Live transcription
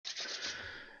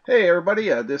Hey everybody,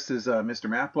 this is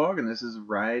Mrmathblog, and this is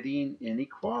Writing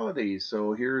Inequalities.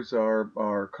 So here's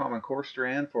our Common Core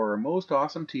strand for our most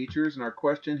awesome teachers, and our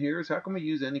question here is how can we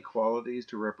use inequalities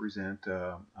to represent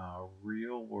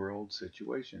real world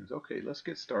situations? Okay, let's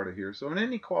get started here. So an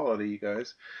inequality, you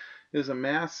guys, is a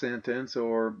math sentence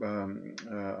or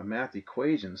a math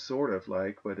equation, sort of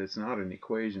like, but it's not an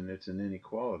equation, it's an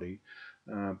inequality.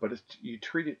 But you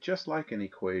treat it just like an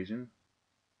equation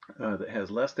that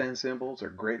has less than symbols or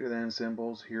greater than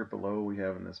symbols. Here below we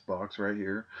have in this box right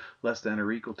here, less than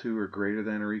or equal to or greater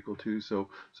than or equal to. So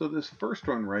this first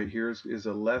one right here is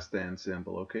a less than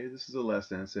symbol. Okay, this is a less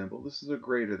than symbol. This is a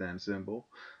greater than symbol.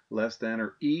 Less than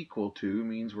or equal to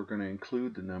means we're going to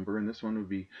include the number, and this one would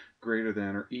be greater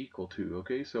than or equal to.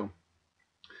 Okay, so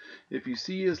if you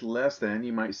see as less than,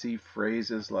 you might see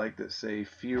phrases like that say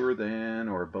fewer than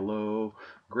or below.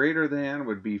 Greater than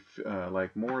would be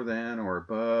like more than or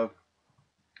above.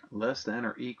 Less than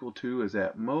or equal to is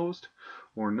at most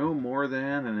or no more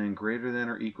than, and then greater than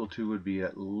or equal to would be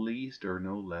at least or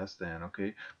no less than.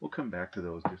 Okay, we'll come back to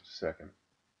those in just a second.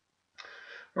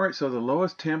 All right, so the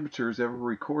lowest temperatures ever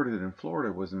recorded in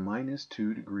Florida was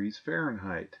 -2 degrees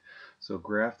Fahrenheit. So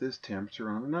graph this temperature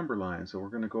on the number line. So we're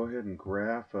going to go ahead and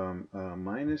graph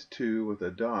 -2 with a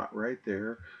dot right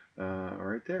there,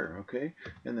 okay?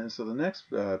 And then so the next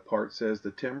part says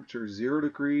the temperature 0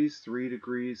 degrees, 3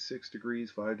 degrees, 6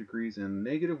 degrees, 5 degrees, and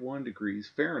 -1 degrees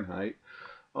Fahrenheit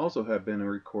also have been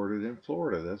recorded in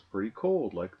Florida. That's pretty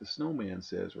cold, like the snowman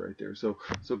says right there. So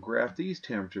graph these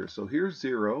temperatures. So here's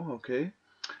 0, okay?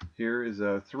 Here is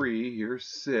 3, here's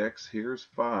 6, here's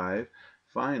 5.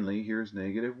 Finally, here's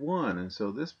 -1. And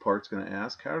so this part's going to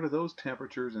ask, how do those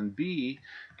temperatures in B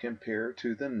compare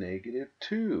to the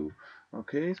 -2?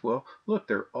 Okay, well, look,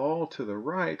 they're all to the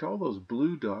right. All those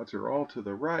blue dots are all to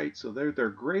the right, so they're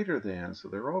greater than. So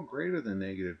they're all greater than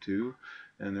 -2,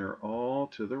 and they're all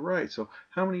to the right. So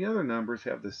how many other numbers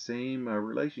have the same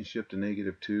relationship to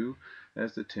 -2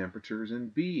 as the temperatures in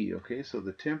B? Okay, so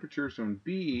the temperatures in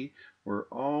B were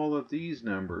all of these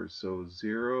numbers. So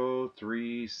 0,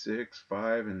 3, 6,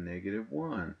 5, and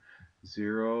 -1.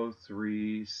 0,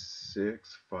 3,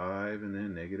 6, 5, and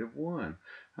then -1.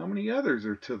 How many others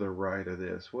are to the right of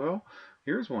this? Well,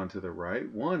 here's one to the right.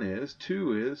 1 is,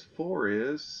 2 is, 4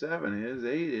 is, 7 is,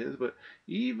 8 is, but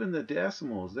even the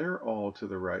decimals, they're all to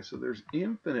the right. So there's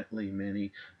infinitely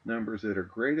many numbers that are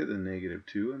greater than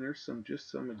 -2, and there's just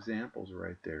some examples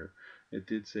right there. It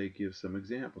did say give some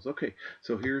examples. Okay,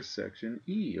 so here's section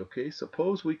E. Okay,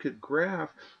 suppose we could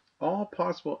graph all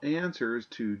possible answers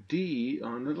to D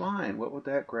on the line. What would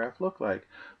that graph look like?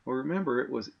 Well, remember,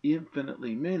 it was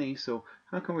infinitely many, so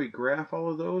how can we graph all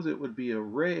of those? It would be a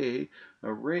ray,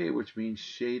 which means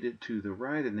shaded to the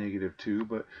right of -2,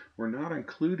 but we're not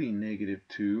including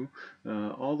 -2,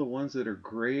 all the ones that are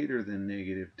greater than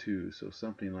 -2, so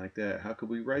something like that. How could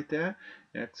we write that?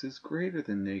 X is greater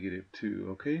than -2,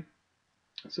 okay?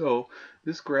 So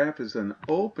this graph is an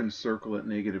open circle at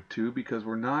 -2 because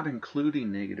we're not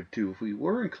including -2. If we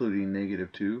were including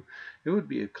 -2, it would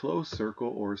be a closed circle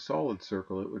or a solid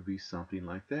circle. It would be something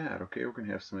like that. Okay, we're going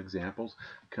to have some examples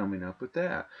coming up with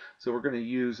that. So we're going to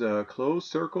use closed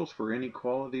circles for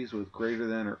inequalities with greater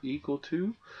than or equal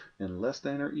to and less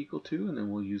than or equal to, and then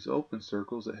we'll use open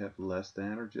circles that have less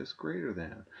than or just greater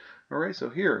than. All right, so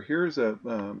here's a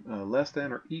less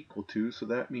than or equal to, so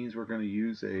that means we're going to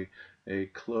use a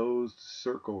closed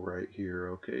circle right here.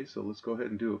 Okay, so let's go ahead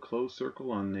and do a closed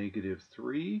circle on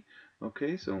 -3.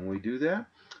 Okay, so when we do that,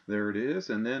 there it is.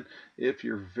 And then if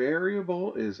your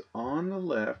variable is on the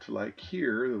left, like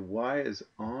here, the y is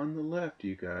on the left,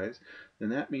 you guys, then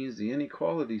that means the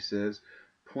inequality says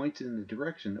point in the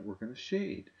direction that we're going to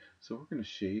shade. So we're going to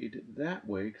shade that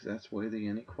way because that's the way the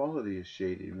inequality is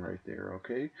shading right there,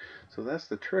 okay? So that's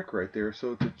the trick right there.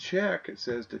 So to check, it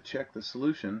says to check the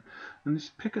solution, and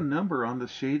just pick a number on the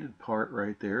shaded part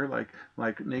right there, like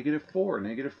 -4.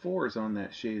 -4 is on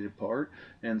that shaded part,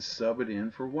 and sub it in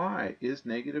for y. Is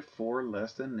 -4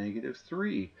 less than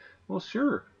 -3? Well,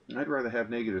 sure. I'd rather have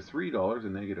 -$3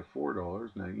 than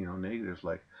 -4. Now, negatives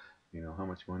like, how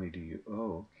much money do you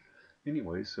owe?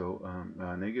 Anyway, so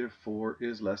 -4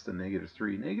 is less than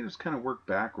 -3. Negatives kind of work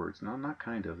backwards. No, not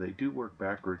kind of. They do work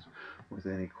backwards with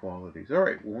inequalities. All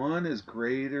right, 1 is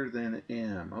greater than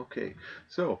m. Okay,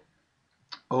 so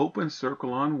open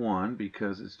circle on 1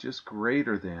 because it's just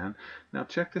greater than. Now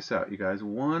check this out, you guys.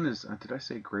 1 is, did I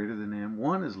say greater than m?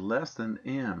 1 is less than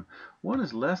m. 1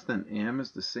 is less than m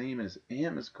is the same as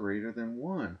m is greater than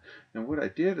 1. And what I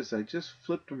did is I just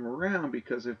flipped them around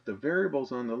because if the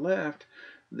variable's on the left,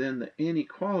 then the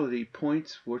inequality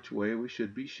points which way we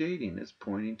should be shading. It's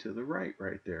pointing to the right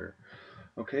there.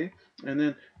 Okay, and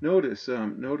then notice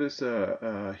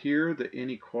here the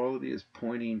inequality is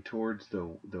pointing towards the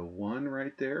 1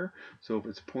 right there. So if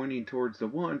it's pointing towards the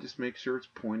 1, just make sure it's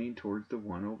pointing towards the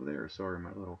 1 over there. Sorry, my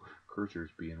little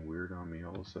cursor's being weird on me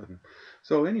all of a sudden.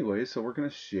 So anyway, so we're going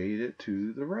to shade it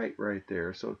to the right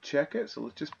there. So check it. So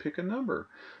let's just pick a number.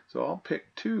 So I'll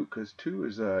pick 2 because 2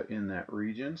 is in that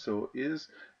region. So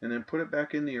and then put it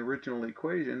back in the original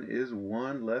equation. Is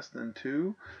 1 less than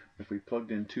 2? If we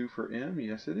plugged in 2 for m,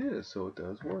 yes it is, so it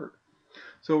does work.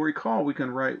 So recall we can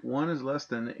write 1 is less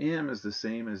than m is the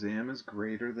same as m is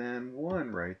greater than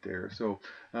 1 right there. So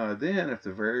then if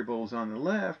the variable is on the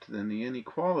left, then the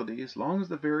inequality, as long as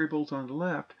the variable is on the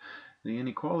left, the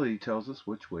inequality tells us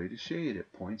which way to shade.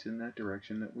 It points in that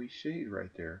direction that we shade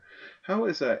right there. How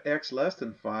is x less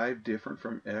than 5 different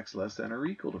from x less than or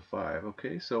equal to 5?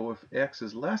 Okay, so if x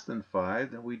is less than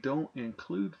 5, then we don't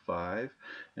include 5.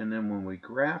 And then when we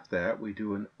graph that, we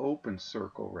do an open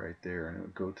circle right there, and it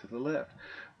would go to the left.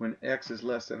 When x is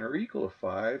less than or equal to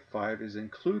 5, 5 is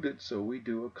included, so we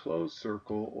do a closed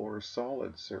circle or a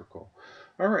solid circle.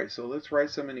 All right, so let's write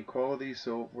some inequalities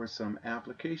with some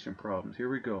application problems. Here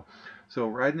we go. So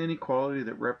write an inequality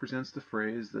that represents the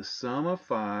phrase the sum of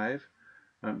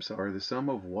the sum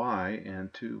of y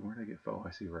and 2. Where did I get 5? Oh,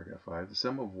 I see where I got 5. The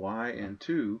sum of y and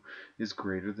 2 is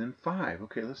greater than 5.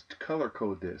 Okay, let's color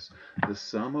code this. The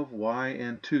sum of y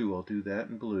and 2, I'll do that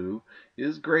in blue,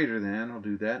 is greater than, I'll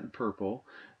do that in purple,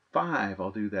 5,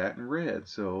 I'll do that in red.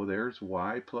 So there's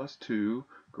y plus 2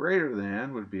 greater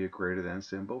than would be a greater than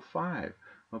symbol 5.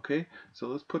 Okay, so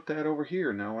let's put that over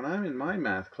here. Now when I'm in my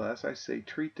math class, I say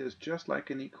treat this just like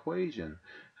an equation.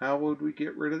 How would we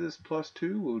get rid of this plus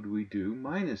 2? Would we do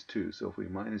minus 2? So if we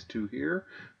minus 2 here,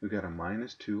 we've got a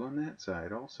minus 2 on that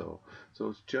side also. So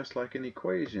it's just like an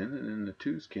equation, and then the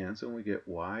 2's cancel, and we get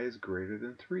y is greater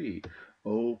than 3.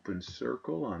 Open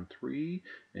circle on 3,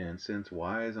 and since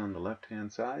y is on the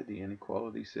left-hand side, the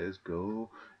inequality says go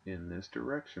in this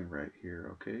direction right here.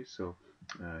 Okay, so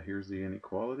here's the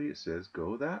inequality. It says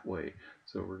go that way.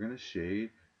 So we're going to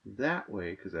shade that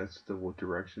way because that's the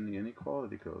direction the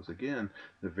inequality goes. Again,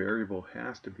 the variable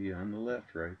has to be on the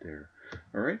left right there.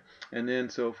 All right, and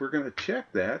then so if we're going to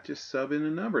check that, just sub in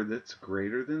a number that's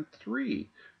greater than 3,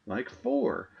 like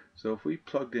 4. So if we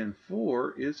plugged in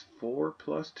 4, is 4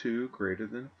 plus 2 greater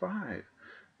than 5?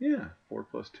 Yeah, 4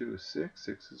 plus 2 is 6.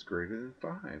 6 is greater than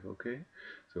 5, okay?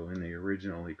 So in the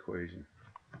original equation.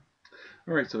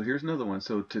 All right, so here's another one.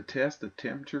 So to test the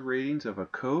temperature ratings of a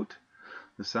coat,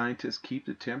 the scientists keep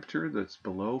the temperature that's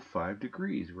below 5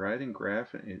 degrees. Write and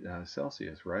graph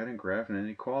Celsius. Write and graph an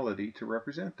inequality to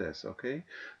represent this, okay?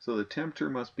 So the temperature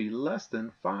must be less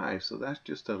than 5, so that's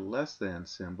just a less than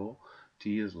symbol.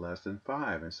 T is less than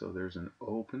 5, and so there's an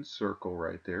open circle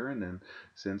right there, and then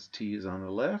since T is on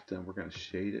the left, then we're going to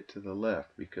shade it to the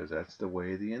left because that's the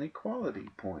way the inequality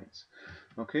points.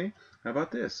 Okay, how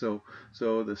about this? So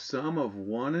the sum of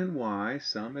 1 and y,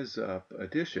 sum is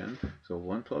addition, so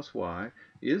 1 plus y,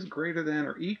 is greater than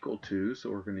or equal to,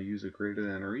 so we're going to use a greater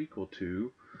than or equal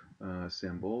to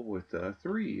symbol with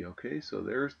 3. Okay, so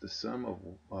there's the sum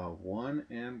of 1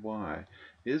 and y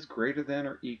is greater than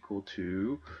or equal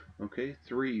to, okay,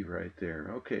 3 right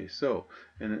there. Okay, so,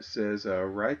 and it says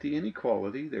write the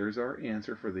inequality. There's our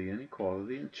answer for the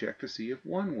inequality, and check to see if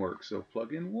 1 works. So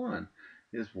plug in 1.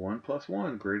 Is 1 plus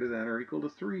 1 greater than or equal to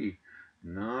 3?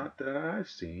 Not that I've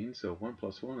seen. So 1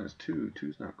 plus 1 is 2. 2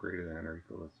 is not greater than or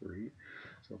equal to 3.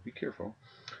 So be careful.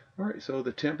 All right, so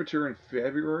the temperature in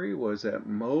February was at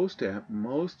most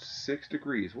 6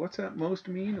 degrees. What's at most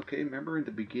mean? Okay, remember in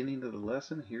the beginning of the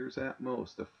lesson, here's at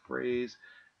most. The phrase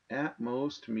at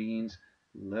most means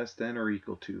less than or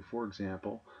equal to. For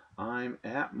example, I'm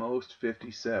at most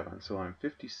 57. So I'm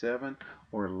 57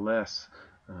 or less.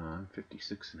 I'm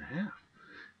 56 and a half.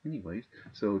 Anyways,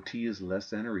 so t is less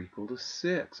than or equal to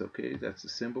 6. Okay, that's the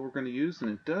symbol we're going to use,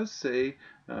 and it does say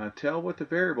tell what the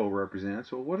variable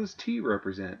represents. Well, what does t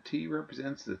represent? T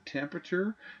represents the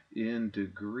temperature in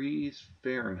degrees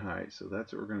Fahrenheit. So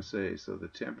that's what we're going to say. So the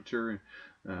temperature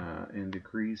in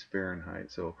degrees Fahrenheit.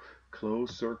 So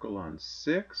closed circle on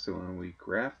 6. So when we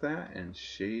graph that and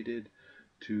shaded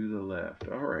to the left.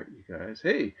 All right, you guys.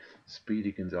 Hey,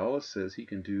 Speedy Gonzalez says he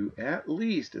can do at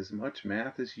least as much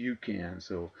math as you can.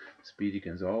 So Speedy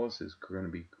Gonzalez is going to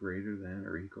be greater than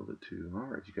or equal to 2. All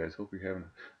right, you guys. Hope you're having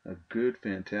a good,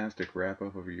 fantastic wrap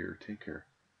up of your year. Take care.